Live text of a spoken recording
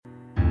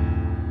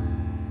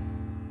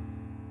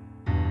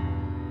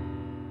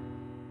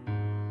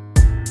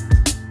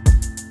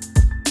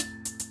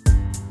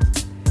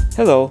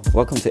Hello,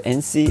 welcome to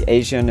NC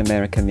Asian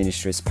American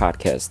Ministries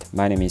podcast.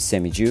 My name is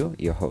Sammy Ju,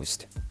 your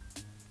host.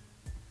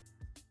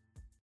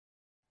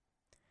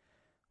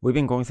 We've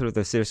been going through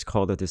the series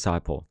called The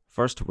Disciple.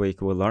 First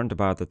week, we learned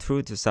about the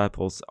true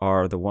disciples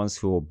are the ones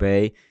who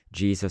obey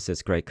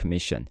Jesus' Great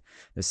Commission.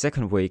 The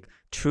second week,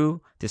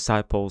 true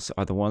disciples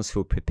are the ones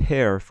who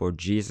prepare for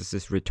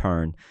Jesus'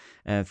 return.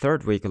 And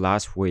third week,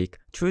 last week,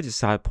 true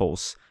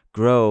disciples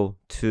grow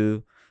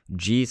to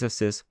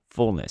Jesus'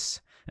 fullness.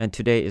 And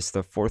today is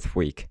the fourth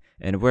week,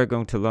 and we're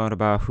going to learn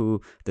about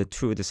who the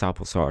true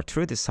disciples are.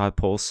 True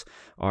disciples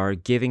are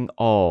giving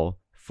all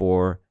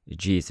for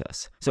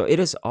Jesus. So it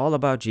is all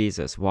about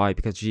Jesus. Why?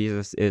 Because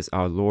Jesus is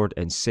our Lord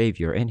and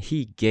Savior, and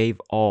He gave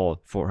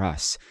all for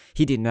us.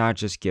 He did not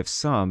just give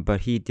some,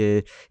 but He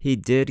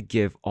did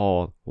give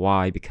all.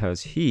 Why?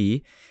 Because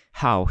He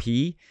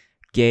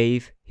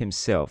gave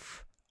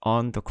Himself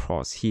on the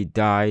cross. He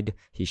died,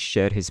 He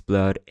shed His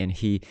blood, and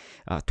He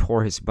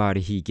tore His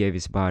body. He gave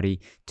His body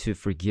to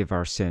forgive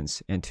our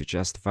sins and to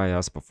justify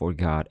us before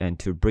God and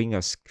to bring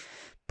us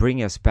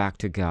back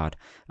to God.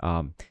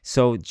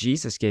 So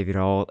Jesus gave it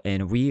all,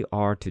 and we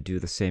are to do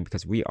the same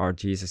because we are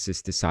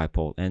Jesus'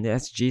 disciple. And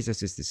as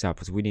Jesus'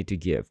 disciples, we need to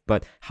give.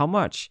 But how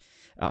much?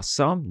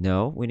 Some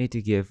know we need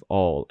to give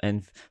all.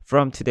 And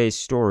from today's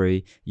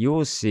story, you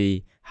will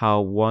see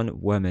how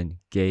one woman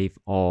gave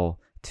all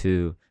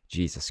to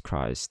Jesus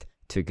Christ,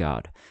 to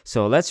God.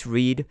 So let's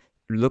read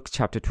Luke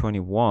chapter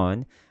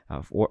 21,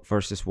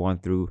 verses 1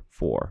 through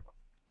 4.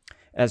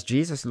 As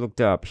Jesus looked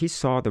up, He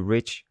saw the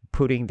rich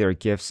putting their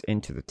gifts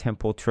into the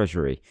temple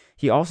treasury.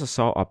 He also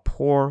saw a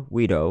poor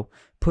widow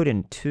put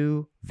in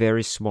 2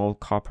 very small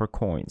copper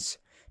coins.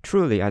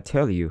 "Truly, I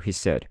tell you," He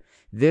said,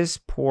 "this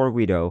poor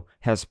widow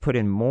has put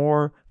in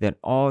more than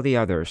all the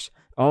others.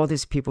 All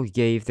these people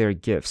gave their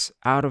gifts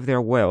out of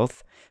their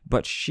wealth,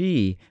 but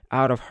she,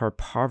 out of her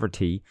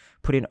poverty,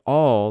 put in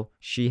all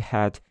she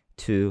had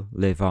to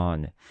live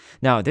on."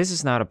 Now, this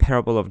is not a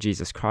parable of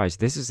Jesus Christ.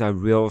 This is a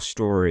real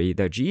story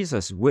that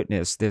Jesus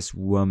witnessed this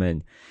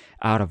woman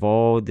out of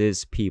all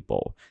these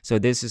people. So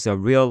this is a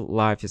real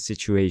life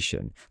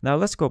situation. Now,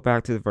 let's go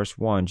back to verse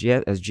 1.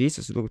 As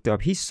Jesus looked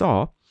up, He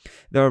saw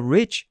the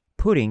rich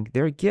putting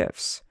their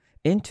gifts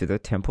into the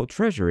temple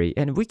treasury.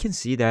 And we can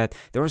see that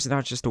there was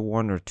not just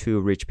 1 or 2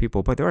 rich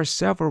people, but there are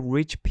several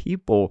rich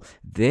people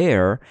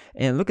there.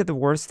 And look at the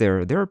words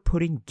there. They're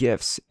putting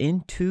gifts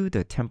into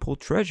the temple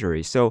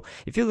treasury. So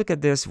if you look at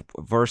this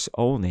verse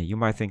only, you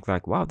might think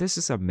like, wow, this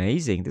is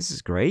amazing. This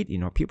is great.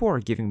 People are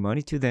giving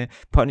money to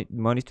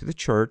the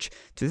church,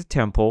 to the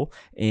temple,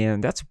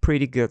 and that's a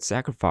pretty good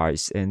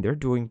sacrifice. And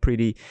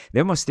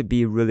they must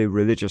be really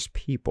religious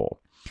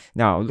people.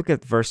 Now, look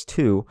at verse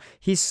 2.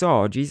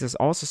 Jesus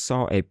also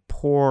saw a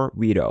poor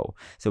widow.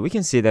 So we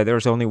can see that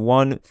there's only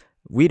one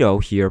widow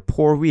here,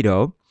 poor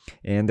widow.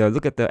 And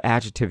look at the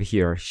adjective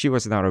here. She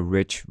was not a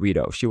rich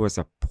widow. She was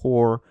a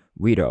poor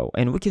widow.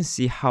 And we can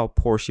see how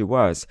poor she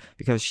was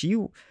because she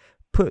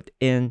put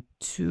in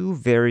 2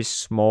 very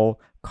small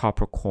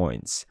copper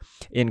coins.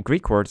 In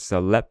Greek word, it's a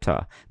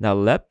lepta. Now,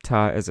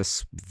 lepta is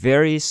a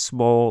very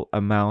small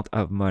amount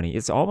of money.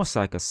 It's almost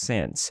like a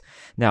cent.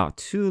 Now,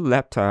 2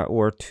 lepta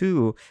or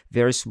 2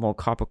 very small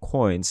copper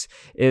coins,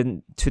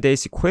 in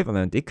today's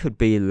equivalent, it could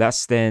be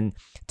less than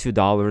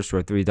 $2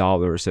 or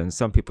 $3. And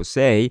some people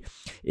say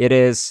it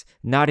is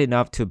not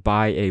enough to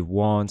buy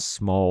one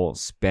small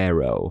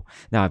sparrow.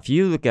 Now, if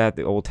you look at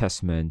the Old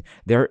Testament,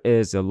 there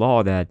is a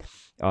law that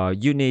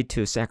you need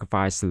to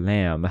sacrifice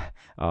lamb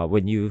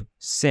when you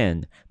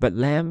sin. But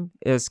lamb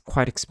is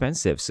quite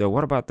expensive. So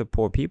what about the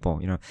poor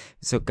people?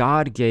 So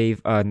God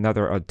gave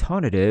another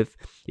alternative.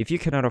 If you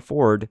cannot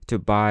afford to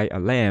buy a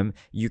lamb,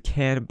 you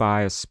can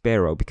buy a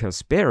sparrow because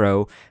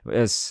sparrow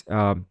is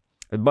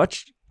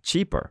much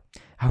cheaper.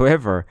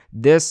 However,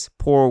 this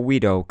poor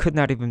widow could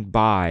not even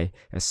buy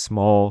the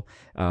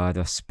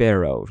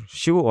sparrow.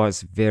 She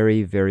was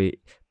very, very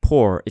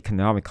poor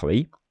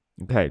economically.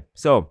 Okay,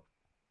 so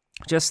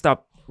just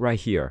stop right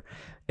here.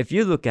 If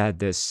you look at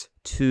this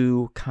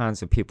 2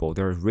 kinds of people,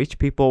 there's rich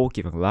people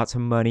giving lots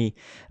of money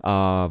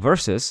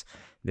versus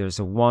there's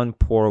one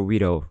poor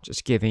widow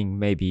just giving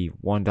maybe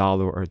 $1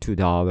 or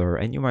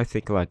 $2. And you might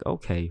think like,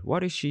 okay,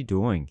 what is she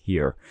doing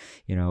here?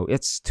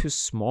 It's too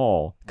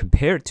small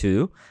compared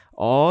to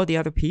all the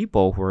other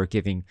people who are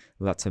giving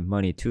lots of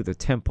money to the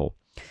temple.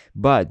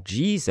 But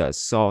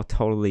Jesus saw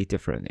totally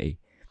differently.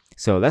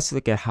 So let's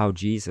look at how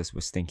Jesus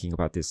was thinking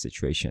about this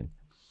situation.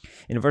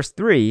 In verse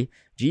 3,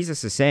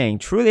 Jesus is saying,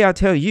 "Truly I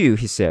tell you,"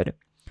 He said,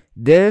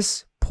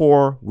 "this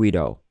poor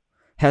widow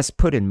has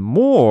put in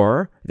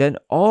more than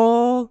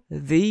all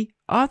the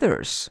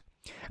others."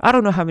 I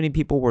don't know how many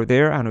people were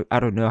there. I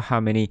don't know how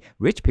many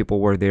rich people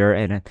were there,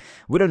 and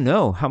we don't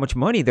know how much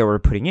money they were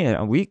putting in.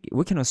 And we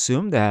can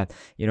assume that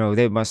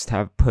they must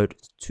have put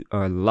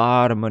a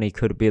lot of money.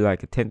 Could be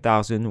like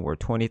 $10,000 or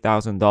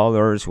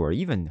 $20,000 or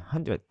even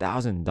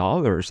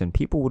 $100,000, and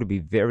people would be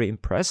very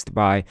impressed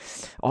by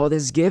all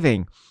this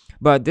giving.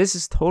 But this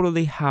is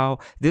totally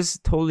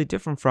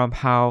different from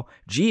how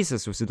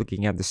Jesus was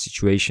looking at the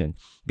situation,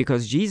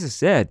 because Jesus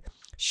said,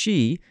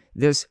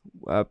 this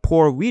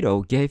poor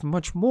widow, gave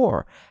much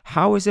more.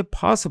 How is it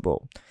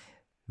possible?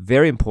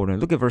 Very important.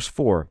 Look at verse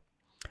 4.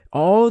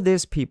 All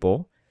these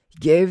people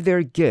gave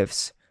their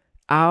gifts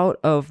out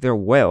of their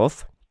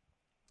wealth,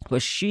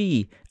 but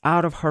she,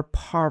 out of her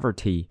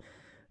poverty,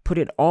 put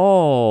in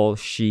all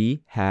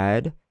she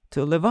had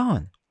to live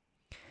on.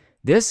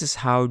 This is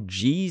how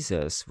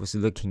Jesus was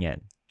looking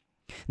at.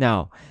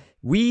 Now,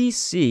 we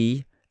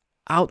see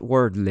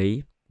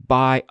outwardly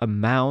by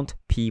amount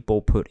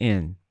people put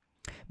in,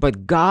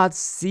 but God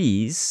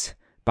sees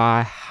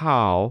by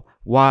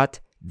what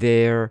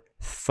their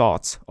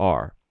thoughts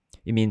are.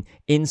 I mean,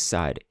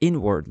 inside,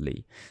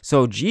 inwardly.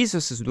 So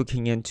Jesus is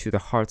looking into the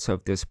hearts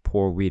of this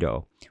poor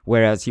widow,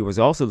 whereas he was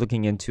also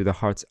looking into the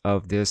hearts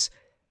of this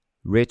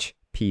rich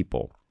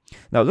people.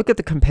 Now look at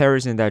the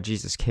comparison that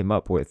Jesus came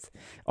up with.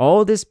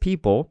 All these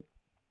people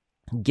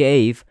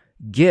gave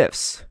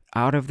gifts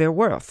out of their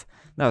wealth.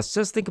 Now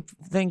just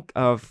think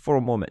of for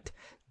a moment,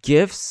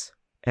 gifts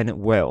and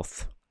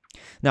wealth.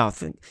 Now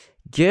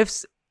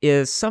gifts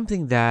is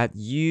something that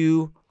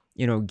you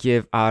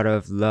give out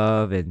of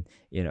love and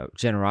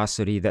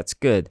generosity. That's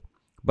good.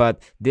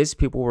 But these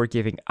people were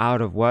giving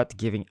out of what?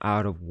 Giving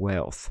out of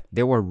wealth.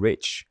 They were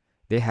rich.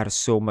 They had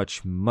so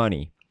much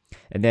money.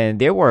 And then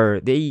they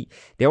were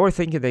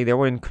thinking that they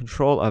were in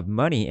control of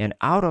money, and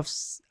out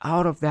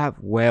of that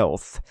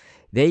wealth,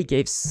 they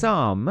gave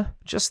some,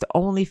 just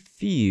only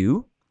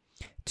few,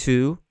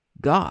 to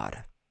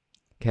God.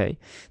 Okay?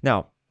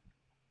 Now,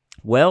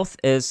 wealth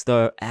is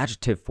the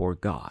adjective for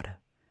God.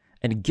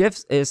 And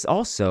gifts is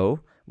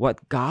also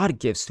what God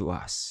gives to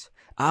us.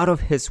 Out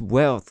of his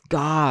wealth,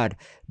 God,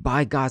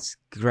 by God's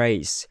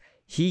grace,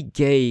 he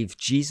gave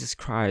Jesus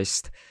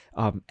Christ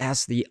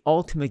as the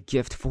ultimate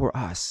gift for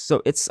us.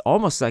 So it's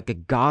almost like a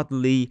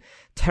godly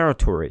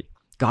territory,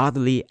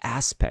 godly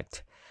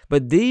aspect.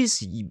 But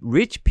these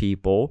rich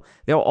people,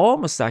 they're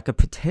almost like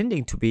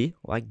pretending to be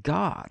like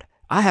God.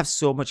 I have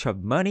so much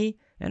of money,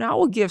 and I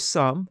will give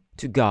some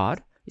to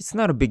God. It's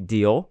not a big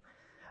deal.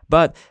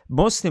 But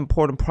most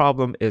important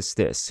problem is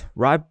this.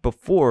 Right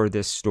before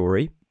this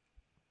story,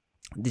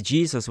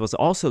 Jesus was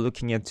also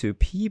looking into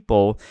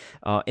people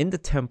in the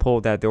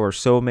temple, that there were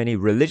so many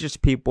religious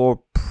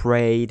people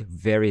prayed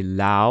very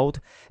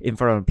loud in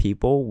front of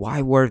people.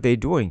 Why were they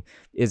doing?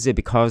 Is it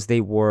because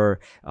they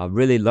were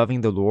really loving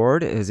the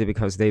Lord? Is it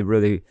because they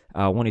really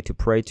wanted to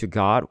pray to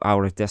God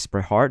out of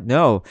desperate heart?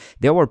 No,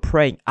 they were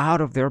praying out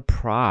of their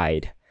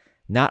pride,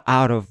 not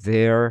out of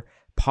their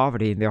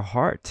poverty in their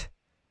heart.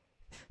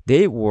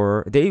 They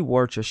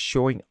were just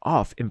showing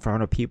off in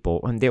front of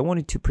people, and they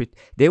wanted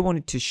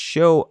to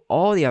show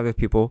all the other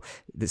people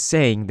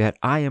saying that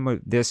I am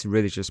this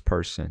religious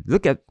person.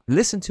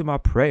 Listen to my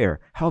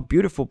prayer, how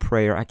beautiful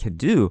prayer I can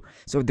do.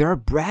 So they're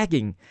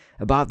bragging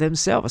about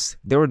themselves.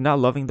 They were not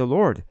loving the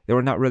Lord. They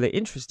were not really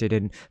interested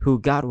in who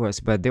God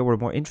was, but they were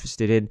more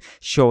interested in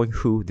showing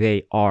who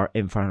they are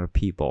in front of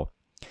people.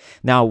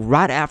 Now,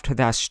 right after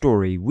that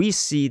story, we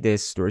see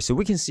this story. So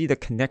we can see the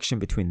connection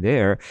between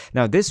there.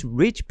 Now, these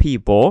rich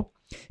people,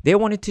 they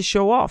wanted to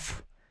show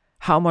off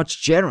how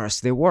much generous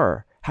they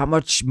were, how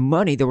much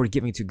money they were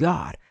giving to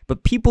God.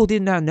 But people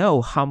did not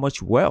know how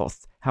much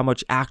wealth, how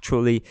much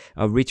actually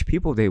rich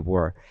people they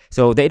were.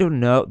 So they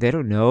don't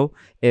know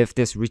if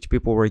these rich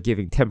people were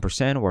giving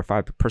 10% or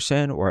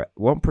 5% or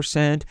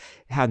 1%.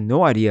 Had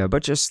no idea,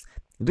 but just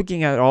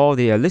looking at all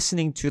the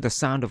listening to the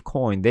sound of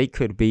coin, they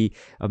could be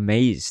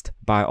amazed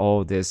by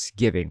all this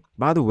giving.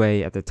 By the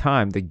way, at the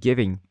time,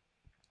 the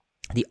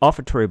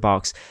offertory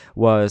box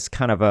was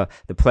kind of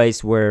the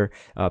place where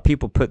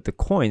people put the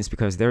coins,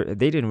 because they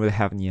didn't really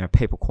have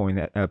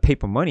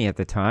paper money at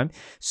the time,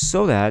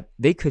 so that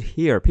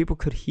people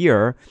could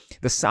hear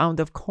the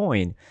sound of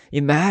coin.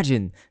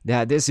 Imagine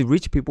that these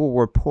rich people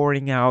were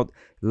pouring out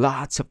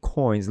lots of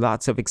coins,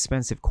 lots of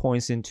expensive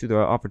coins into the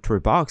offertory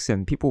box,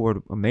 and people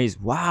were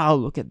amazed. Wow,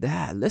 look at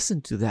that.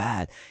 Listen to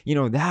that.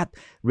 That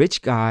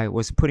rich guy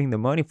was putting the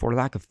money for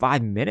like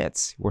 5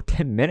 minutes or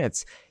 10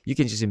 minutes. You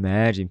can just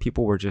imagine.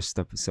 People were just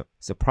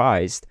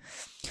surprised.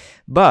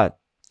 But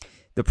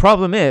the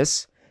problem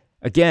is,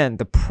 again,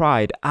 the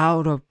pride.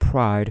 Out of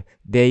pride,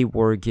 they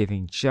were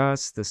giving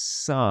just the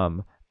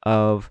sum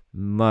of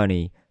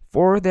money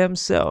for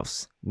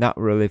themselves, not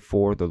really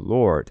for the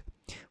Lord.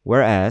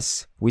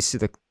 Whereas we see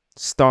the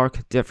stark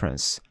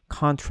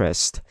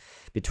contrast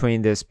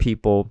between these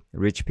people,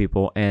 rich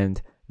people,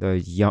 and the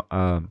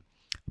young,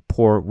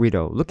 poor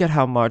widow. Look at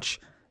how much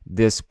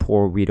this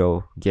poor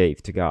widow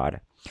gave to God.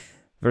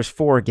 Verse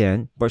 4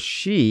 again, but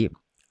she,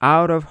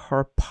 out of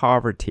her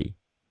poverty,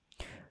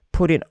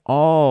 put in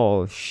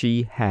all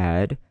she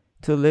had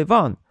to live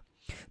on.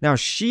 Now,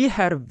 she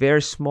had a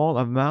very small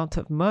amount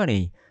of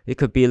money. It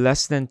could be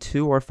less than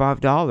 $2 or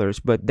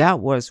 $5, but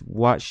that was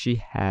what she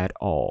had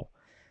all.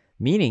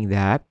 Meaning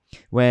that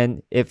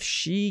if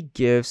she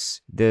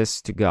gives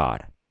this to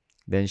God,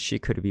 then she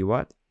could be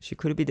what? She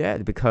could be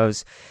dead,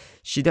 because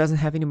she doesn't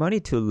have any money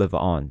to live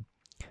on.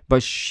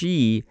 But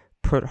she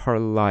put her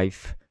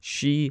life,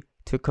 she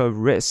took a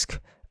risk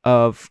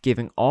of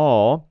giving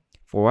all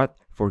for what?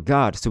 for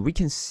God. So we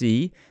can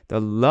see the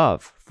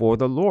love for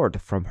the Lord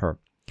from her.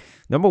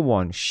 Number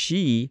one,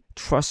 she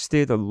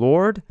trusted the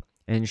Lord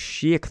and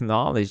she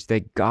acknowledged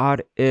that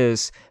God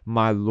is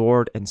my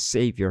Lord and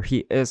Savior.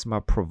 He is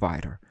my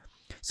provider.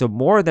 So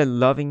more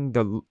than loving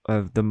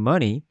the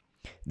money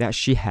that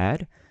she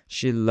had,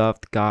 she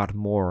loved God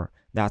more.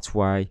 That's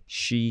why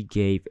she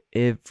gave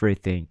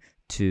everything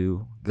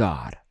to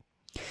God.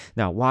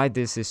 Now, why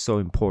this is so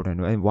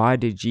important and why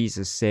did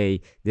Jesus say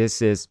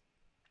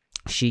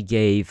she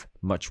gave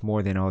much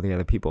more than all the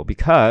other people?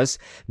 Because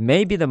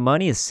maybe the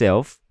money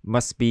itself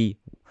must be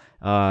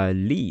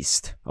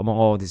least among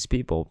all these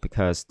people,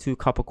 because 2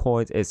 copper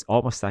coins is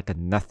almost like a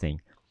nothing,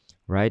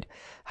 right?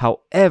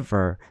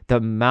 However, the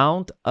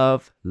amount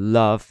of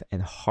love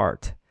and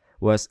heart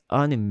was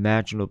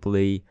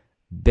unimaginably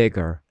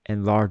bigger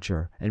and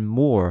larger and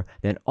more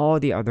than all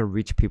the other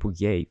rich people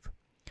gave.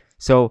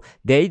 So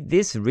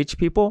these rich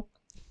people,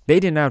 they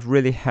did not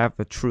really have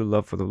a true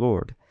love for the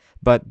Lord.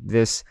 But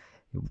this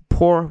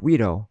poor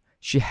widow,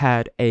 she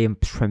had a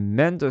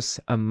tremendous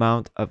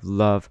amount of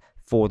love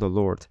for the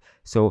Lord.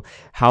 So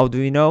how do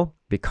we know?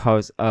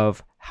 Because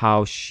of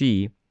how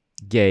she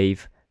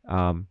gave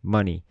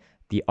money,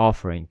 the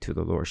offering to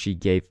the Lord. She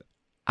gave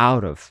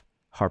out of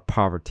her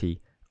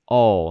poverty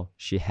all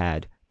she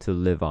had to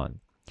live on.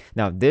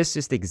 Now, this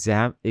is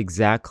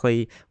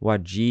exactly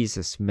what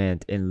Jesus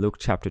meant in Luke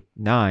chapter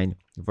 9,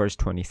 verse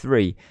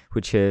 23,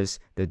 which is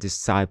the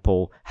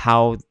disciple,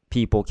 how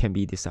people can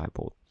be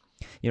discipled.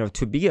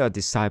 To be a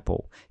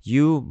disciple,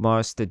 you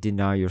must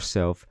deny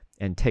yourself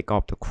and take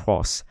up the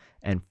cross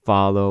and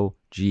follow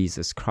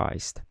Jesus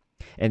Christ.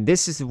 And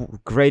this is a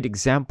great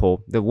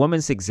example. The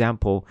woman's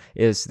example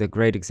is the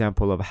great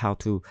example of how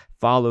to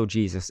follow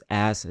Jesus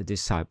as a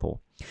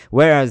disciple.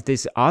 Whereas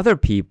these other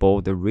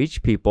people, the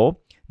rich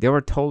people, they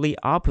were totally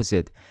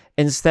opposite.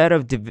 Instead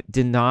of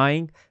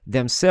denying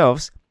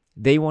themselves,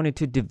 they wanted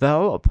to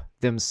develop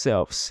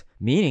themselves,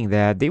 meaning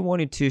that they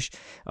wanted to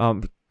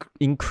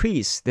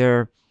increase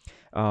their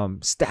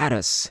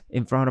status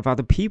in front of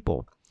other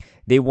people.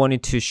 They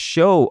wanted to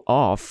show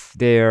off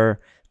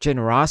their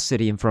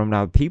generosity in front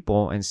of other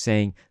people and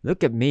saying,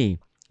 look at me.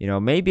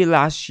 Maybe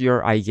last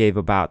year I gave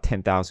about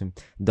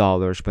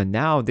 $10,000, but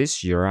now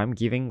this year I'm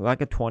giving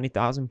like a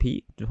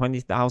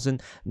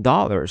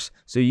 $20,000.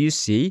 So you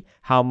see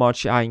how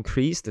much I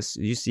increased.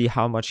 You see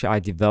how much I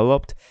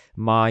developed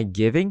my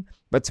giving.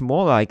 But it's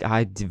more like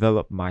I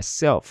developed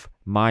myself,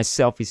 my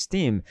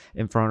self-esteem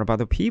in front of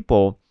other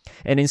people.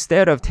 And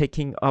instead of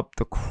taking up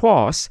the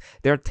cross,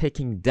 they're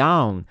taking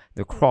down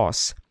the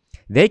cross.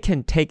 They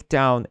can take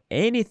down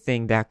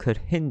anything that could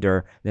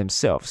hinder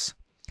themselves,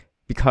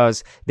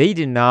 because they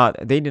did not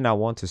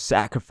want to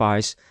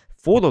sacrifice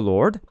for the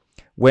Lord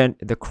when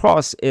the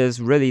cross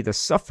is really the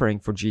suffering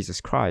for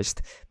Jesus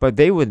Christ. But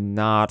they would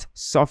not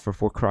suffer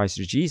for Christ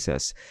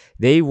Jesus.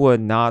 They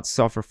would not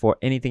suffer for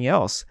anything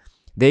else.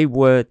 They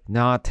would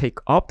not take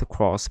up the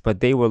cross, but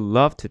they would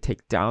love to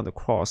take down the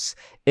cross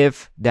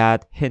if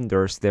that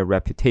hinders their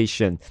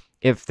reputation,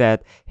 if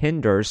that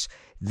hinders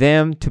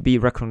them to be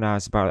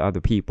recognized by other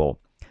people.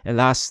 And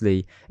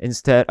lastly,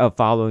 instead of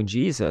following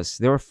Jesus,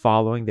 they were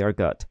following their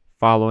gut,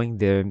 following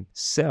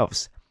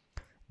themselves.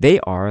 They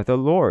are the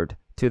Lord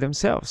to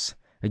themselves.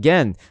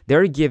 Again,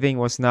 their giving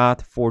was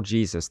not for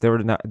Jesus. Their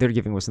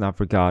giving was not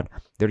for God.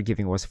 Their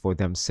giving was for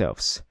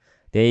themselves.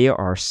 They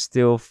are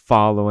still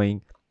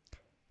following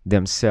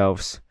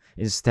themselves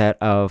instead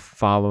of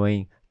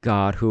following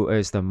God, who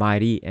is the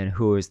mighty and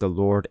who is the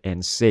Lord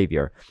and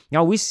Savior.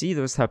 Now, we see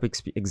those type of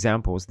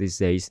examples these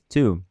days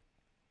too,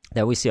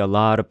 that we see a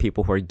lot of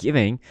people who are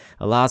giving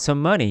lots of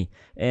money,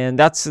 and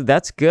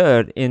that's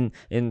good in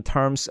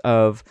terms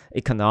of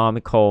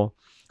economical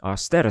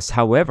status.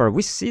 However,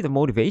 we see the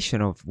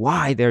motivation of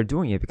why they're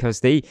doing it, because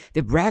they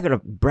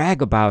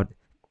brag about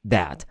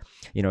that.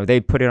 They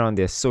put it on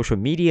their social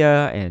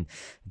media and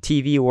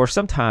TV, or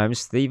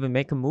sometimes they even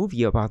make a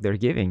movie about their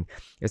giving.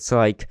 It's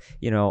like,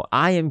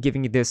 I am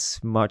giving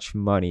this much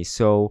money,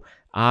 so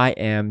I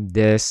am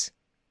this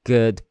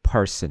good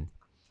person.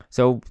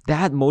 So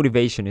that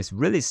motivation is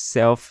really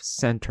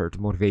self-centered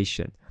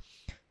motivation,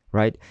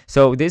 right?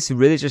 So these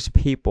religious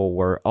people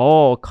were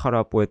all caught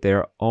up with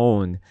their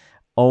own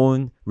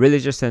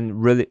religious,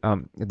 and really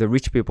the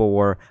rich people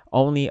were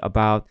only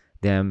about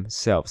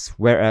themselves.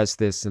 Whereas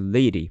this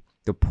lady,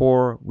 the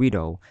poor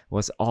widow,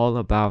 was all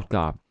about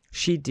God.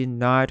 She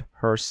denied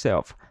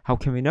herself. How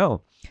can we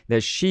know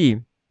that she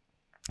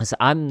said,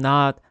 I'm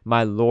not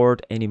my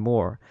Lord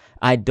anymore.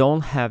 I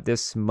don't have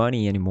this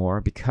money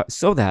anymore,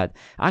 so that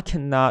I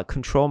cannot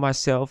control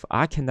myself.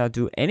 I cannot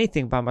do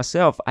anything by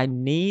myself. I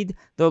need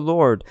the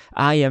Lord.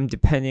 I am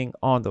depending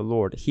on the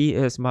Lord. He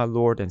is my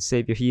Lord and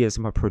Savior. He is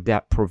my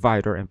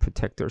provider and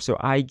protector. So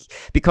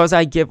because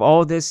I give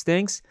all these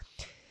things,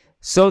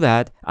 so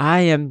that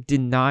I am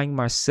denying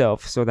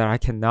myself, so that I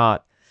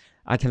cannot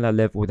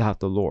live without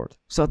the Lord.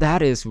 So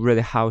that is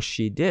really how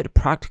she did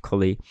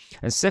practically.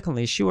 And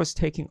secondly, she was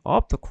taking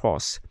up the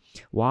cross.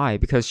 Why?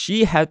 Because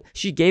she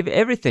gave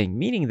everything,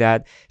 meaning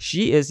that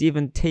she is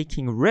even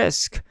taking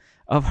risk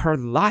of her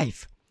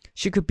life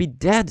She could be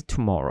dead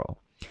tomorrow.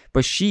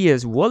 But she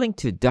is willing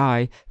to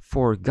die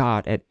for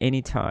God at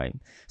any time.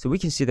 So we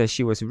can see that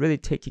she was really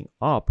taking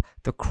up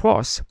the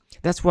cross.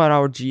 That's what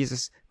our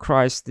Jesus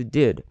Christ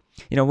did.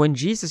 When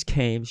Jesus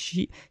came,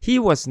 he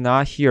was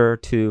not here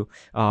to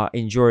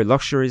enjoy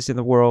luxuries in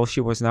the world.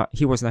 He was not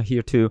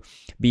here to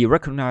be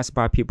recognized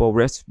by people,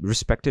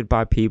 respected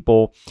by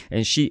people,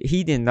 and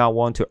he did not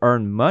want to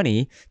earn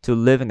money to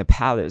live in the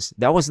palace.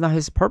 That was not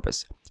his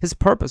purpose. His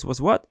purpose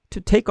was what?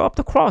 To take up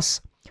the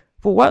cross.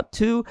 For what?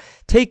 To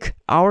take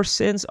our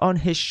sins on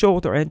his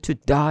shoulder and to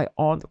die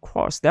on the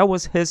cross. That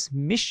was his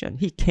mission.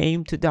 He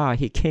came to die.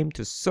 He came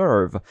to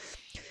serve.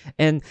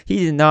 And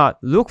he did not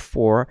look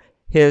for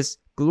his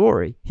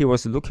glory. He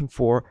was looking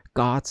for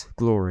God's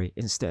glory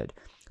instead.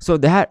 So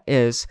that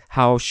is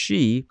how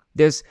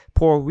this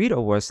poor widow,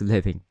 was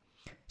living.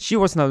 She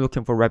was not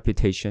looking for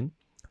reputation.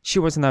 She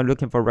was not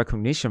looking for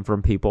recognition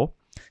from people.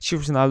 She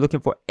was not looking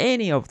for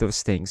any of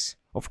those things.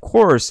 Of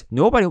course,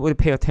 nobody would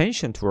pay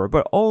attention to her,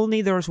 but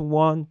only there's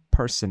one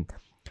person.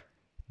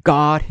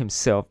 God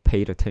himself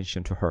paid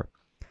attention to her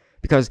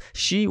because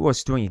she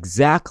was doing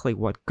exactly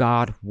what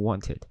God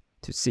wanted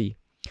to see.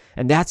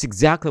 And that's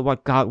exactly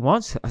what God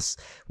wants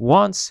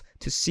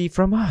to see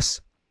from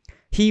us.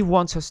 He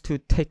wants us to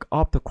take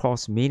up the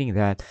cross, meaning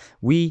that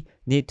we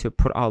need to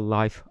put our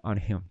life on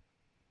him.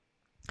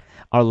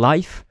 Our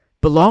life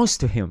belongs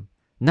to him,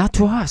 not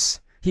to us.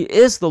 He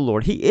is the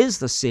Lord. He is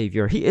the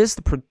Savior. He is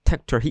the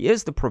protector. He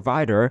is the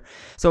provider.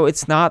 So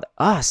it's not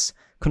us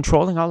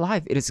controlling our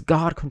life. It is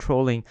God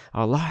controlling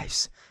our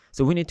lives.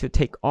 So we need to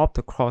take up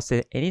the cross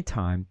at any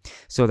time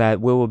so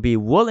that we will be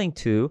willing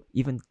to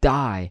even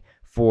die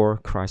for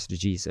Christ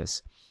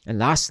Jesus. And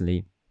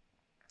lastly,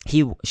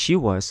 she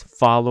was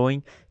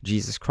following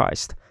Jesus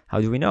Christ. How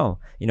do we know?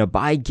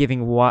 By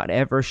giving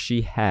whatever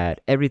she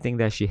had, everything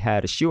that she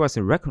had, she was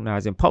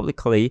recognizing,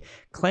 publicly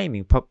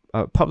proclaiming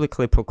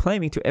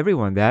to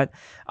everyone that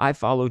I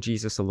follow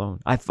Jesus alone.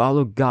 I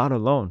follow God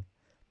alone.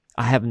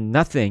 I have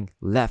nothing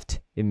left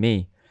in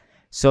me,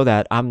 so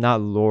that I'm not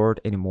Lord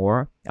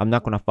anymore. I'm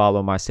not going to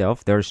follow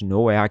myself. There's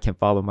no way I can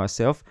follow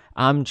myself.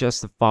 I'm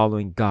just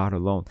following God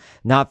alone.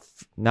 Not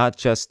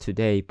just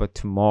today, but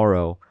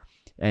tomorrow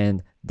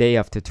and day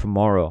after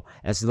tomorrow.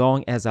 As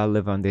long as I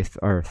live on this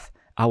earth,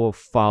 I will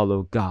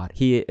follow God.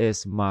 He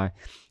is my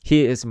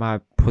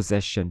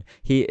possession.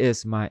 He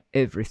is my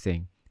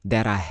everything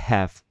that I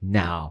have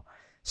now.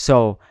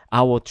 So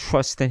I will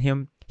trust in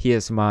him. He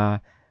is my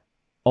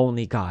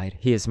only guide.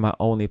 He is my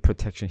only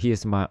protection. He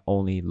is my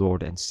only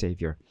Lord and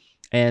Savior.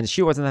 And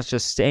she was not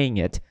just saying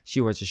it,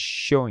 she was just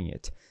showing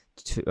it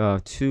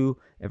to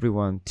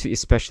everyone,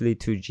 especially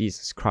to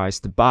Jesus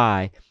Christ,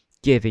 by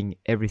giving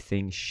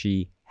everything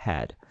she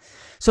had.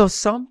 So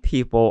some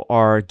people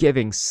are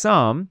giving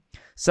some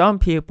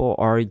people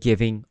are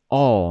giving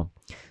all.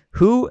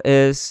 Who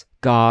is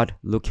God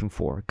looking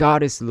for?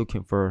 God is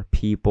looking for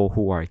people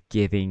who are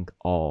giving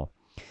all.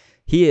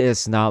 He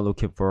is not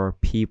looking for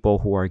people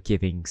who are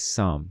giving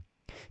some.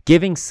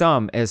 Giving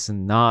some is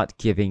not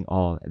giving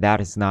all. That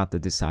is not the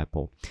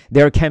disciple.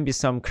 There can be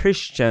some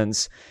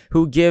Christians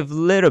who give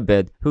little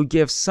bit, who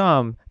give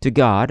some to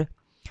God,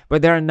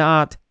 but they are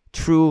not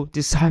true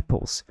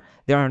disciples.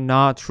 They are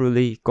not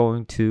truly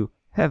going to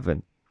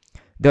heaven.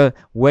 The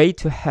way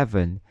to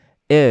heaven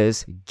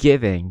is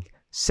giving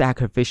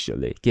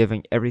sacrificially,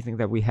 giving everything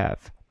that we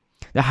have.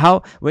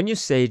 Now, when you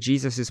say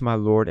Jesus is my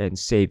Lord and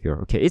Savior,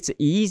 okay, it's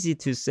easy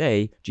to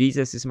say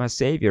Jesus is my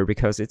Savior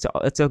because it's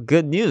a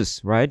good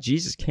news, right?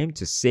 Jesus came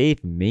to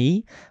save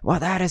me. Well,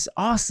 that is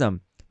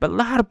awesome. But a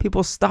lot of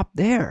people stop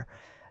there.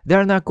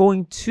 They're not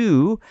going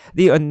to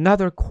the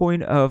another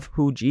coin of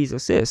who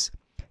Jesus is.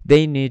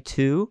 They need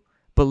to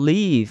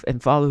believe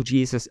and follow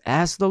Jesus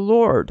as the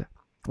Lord.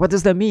 What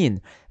does that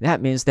mean?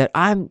 That means that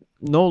I'm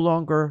no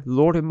longer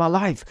Lord in my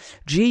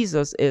life.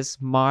 Jesus is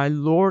my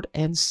Lord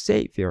and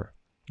Savior.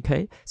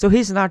 Okay? So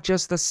he's not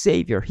just the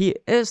Savior. He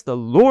is the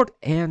Lord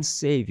and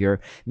Savior,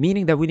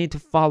 meaning that we need to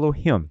follow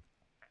him.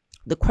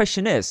 The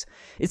question is,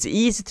 it's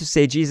easy to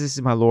say Jesus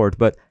is my Lord,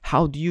 but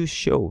how do you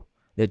show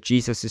that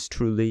Jesus is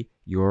truly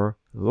your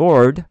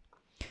Lord?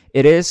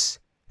 It is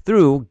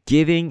through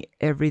giving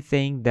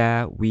everything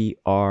that we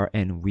are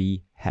and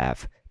we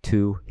have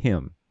to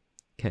him.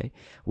 Okay.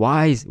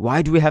 Why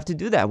do we have to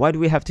do that? Why do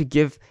we have to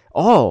give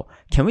all?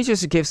 Can we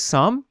just give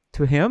some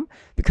to him?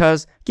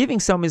 Because giving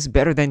some is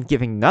better than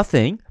giving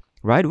nothing,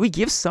 right? We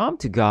give some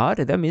to God,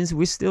 and that means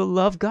we still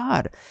love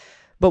God.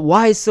 But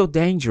why is so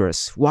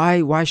dangerous?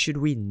 Why should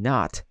we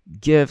not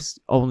give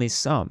only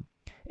some?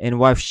 And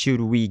why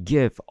should we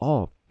give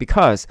all?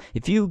 Because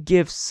if you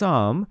give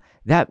some,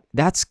 it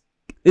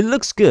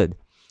looks good,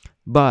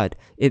 but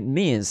it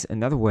means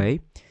another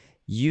way,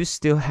 you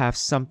still have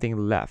something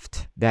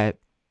left that's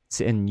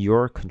in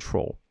your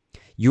control.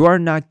 You are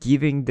not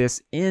giving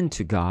this in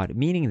to God,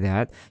 meaning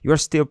that you are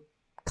still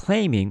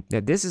claiming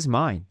that this is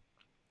mine.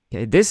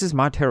 Okay, this is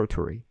my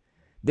territory.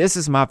 This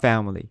is my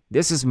family.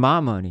 This is my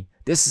money.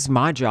 This is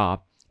my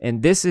job.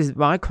 And this is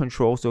my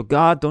control. So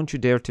God, don't you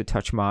dare to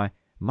touch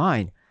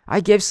mine.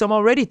 I gave some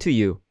already to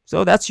you.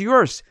 So that's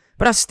yours.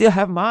 But I still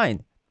have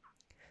mine.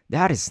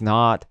 That is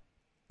not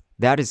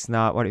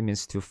what it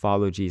means to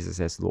follow Jesus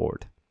as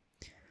Lord.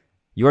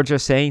 You're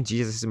just saying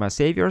Jesus is my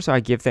Savior, so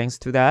I give thanks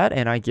to that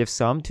and I give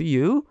some to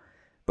you,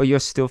 but you're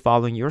still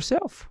following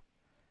yourself.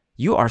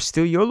 You are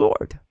still your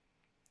Lord.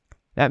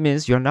 That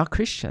means you're not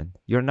Christian.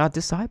 You're not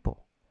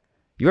disciple.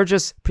 You're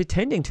just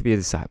pretending to be a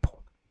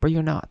disciple, but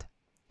you're not.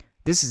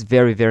 This is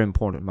very, very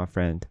important, my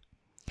friend.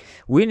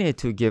 We need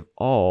to give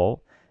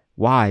all.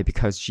 Why?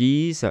 Because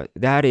Jesus,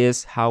 that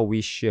is how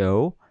we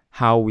show,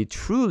 how we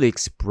truly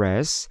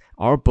express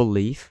our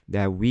belief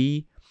that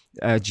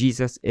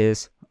Jesus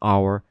is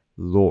our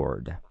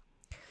Lord.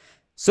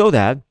 So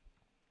that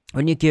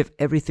when you give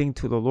everything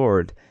to the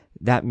Lord,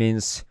 that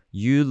means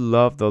you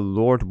love the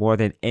Lord more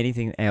than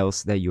anything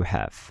else that you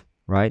have,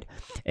 right?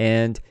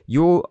 And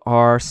you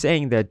are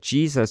saying that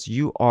Jesus,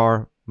 you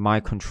are my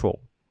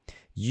control.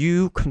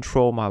 You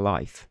control my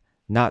life,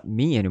 not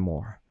me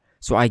anymore.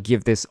 So I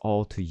give this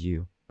all to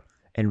you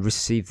and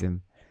receive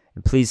them.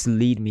 And please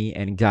lead me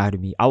and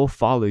guide me. I will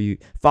follow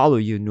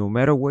you no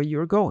matter where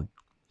you're going.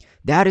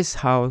 That is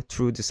how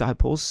true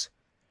disciples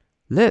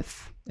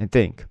live and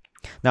think.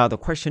 Now the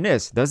question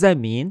is, does that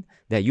mean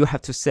that you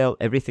have to sell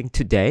everything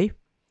today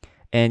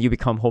and you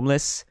become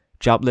homeless,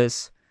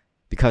 jobless,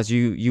 because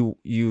you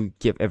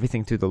give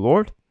everything to the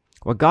Lord?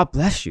 Well, God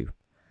bless you.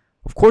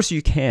 Of course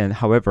you can.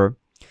 However,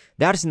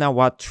 that is not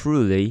what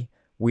truly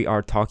we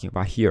are talking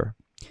about here.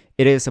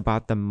 It is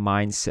about the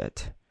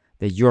mindset,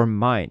 that your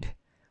mind,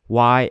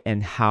 why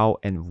and how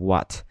and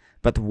what.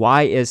 But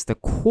why is the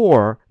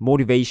core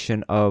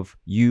motivation of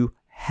you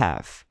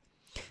have.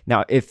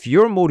 Now, if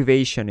your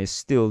motivation is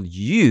still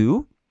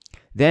you,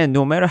 then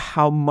no matter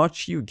how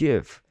much you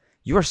give,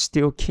 you're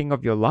still king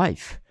of your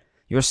life.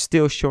 You're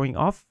still showing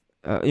off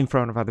in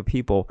front of other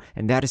people,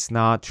 and that is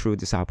not true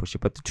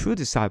discipleship. But the true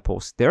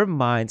disciples, their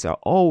minds are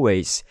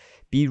always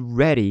be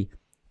ready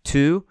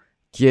to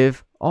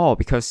give all,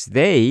 because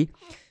they,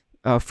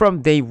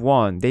 from day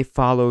one, they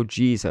follow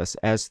Jesus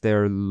as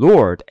their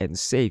Lord and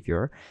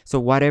Savior. So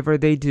whatever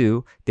they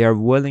do, they're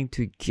willing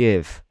to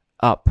give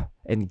up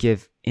and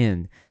give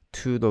in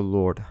to the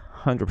Lord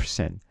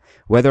 100%.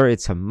 Whether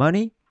it's a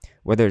money,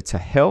 whether it's a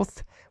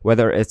health,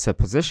 whether it's a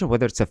position,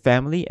 whether it's a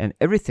family and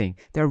everything,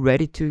 they're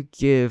ready to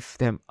give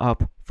them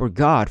up for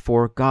God,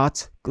 for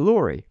God's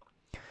glory.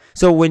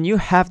 So when you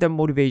have that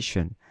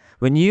motivation,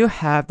 when you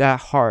have that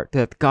heart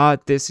that God,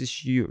 this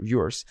is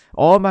yours,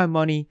 all my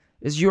money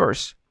is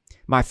yours,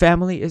 my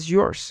family is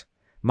yours,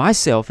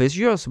 myself is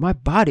yours, my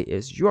body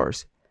is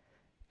yours.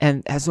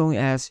 And as long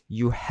as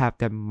you have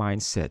that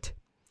mindset,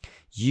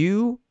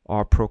 you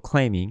are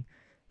proclaiming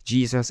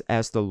Jesus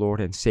as the Lord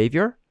and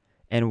Savior.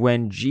 And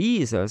when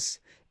Jesus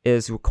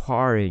is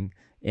requiring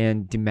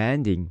and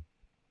demanding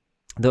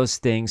those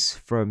things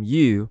from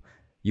you,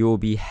 you will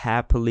be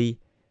happily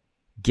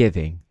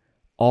giving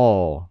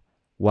all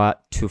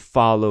what to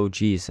follow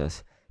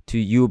Jesus.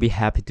 You'll be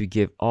happy to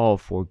give all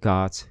for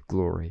God's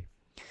glory.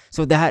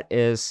 So that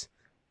is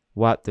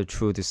what the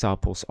true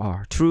disciples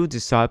are. True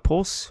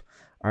disciples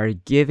are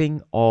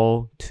giving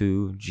all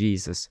to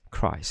Jesus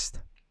Christ.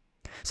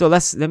 So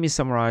let me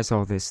summarize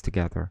all this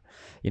together.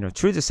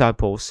 True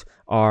disciples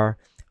are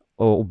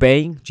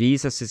obeying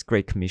Jesus'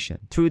 great commission.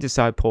 True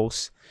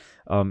disciples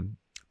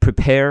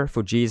prepare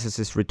for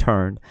Jesus'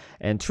 return,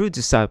 and true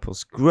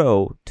disciples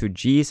grow to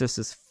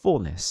Jesus'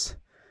 fullness.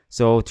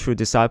 So true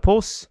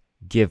disciples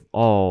give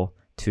all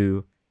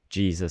to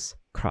Jesus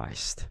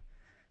Christ.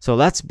 So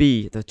let's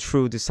be the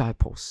true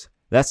disciples.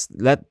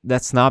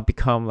 Let's not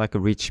become like a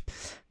rich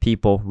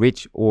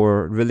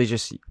or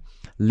religious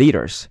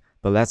leaders,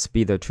 but let's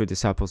be the true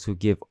disciples who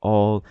give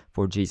all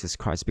for Jesus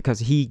Christ, because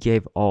He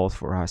gave all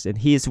for us, and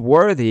He is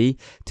worthy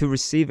to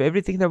receive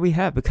everything that we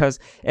have, because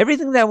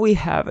everything that we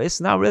have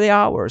is not really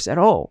ours at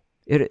all.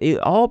 It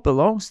all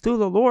belongs to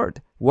the Lord.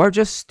 We're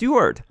just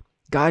steward.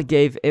 God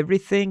gave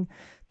everything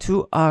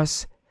to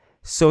us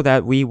so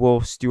that we will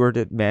steward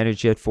it,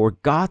 manage it for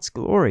God's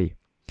glory.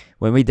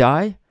 When we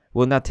die,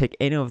 we'll not take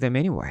any of them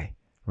anyway.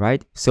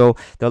 Right? So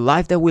the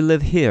life that we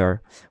live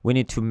here, we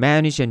need to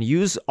manage and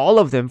use all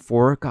of them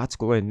for God's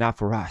glory, not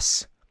for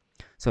us.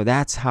 So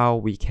that's how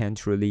we can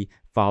truly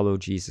follow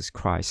Jesus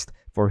Christ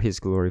for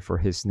His glory, for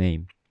His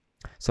name.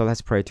 So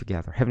let's pray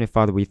together. Heavenly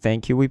Father, we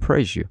thank you, we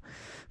praise you.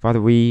 Father,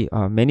 we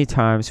many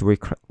times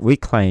we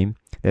claim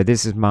that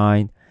this is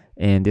mine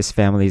and this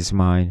family is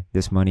mine,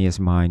 this money is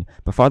mine.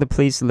 But Father,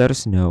 please let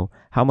us know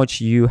how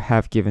much you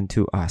have given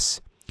to us,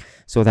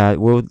 so that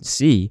we'll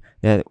see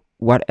that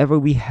whatever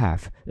we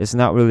have is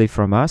not really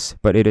from us,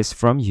 but it is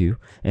from you,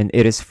 and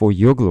it is for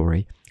your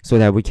glory, so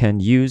that we can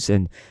use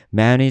and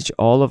manage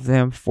all of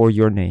them for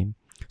your name,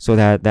 so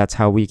that's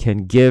how we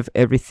can give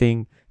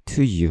everything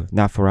to you,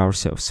 not for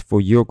ourselves,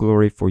 for your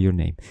glory, for your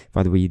name.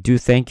 Father, we do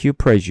thank you,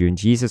 praise you. In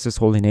Jesus'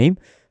 holy name,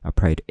 I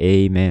prayed,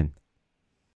 amen.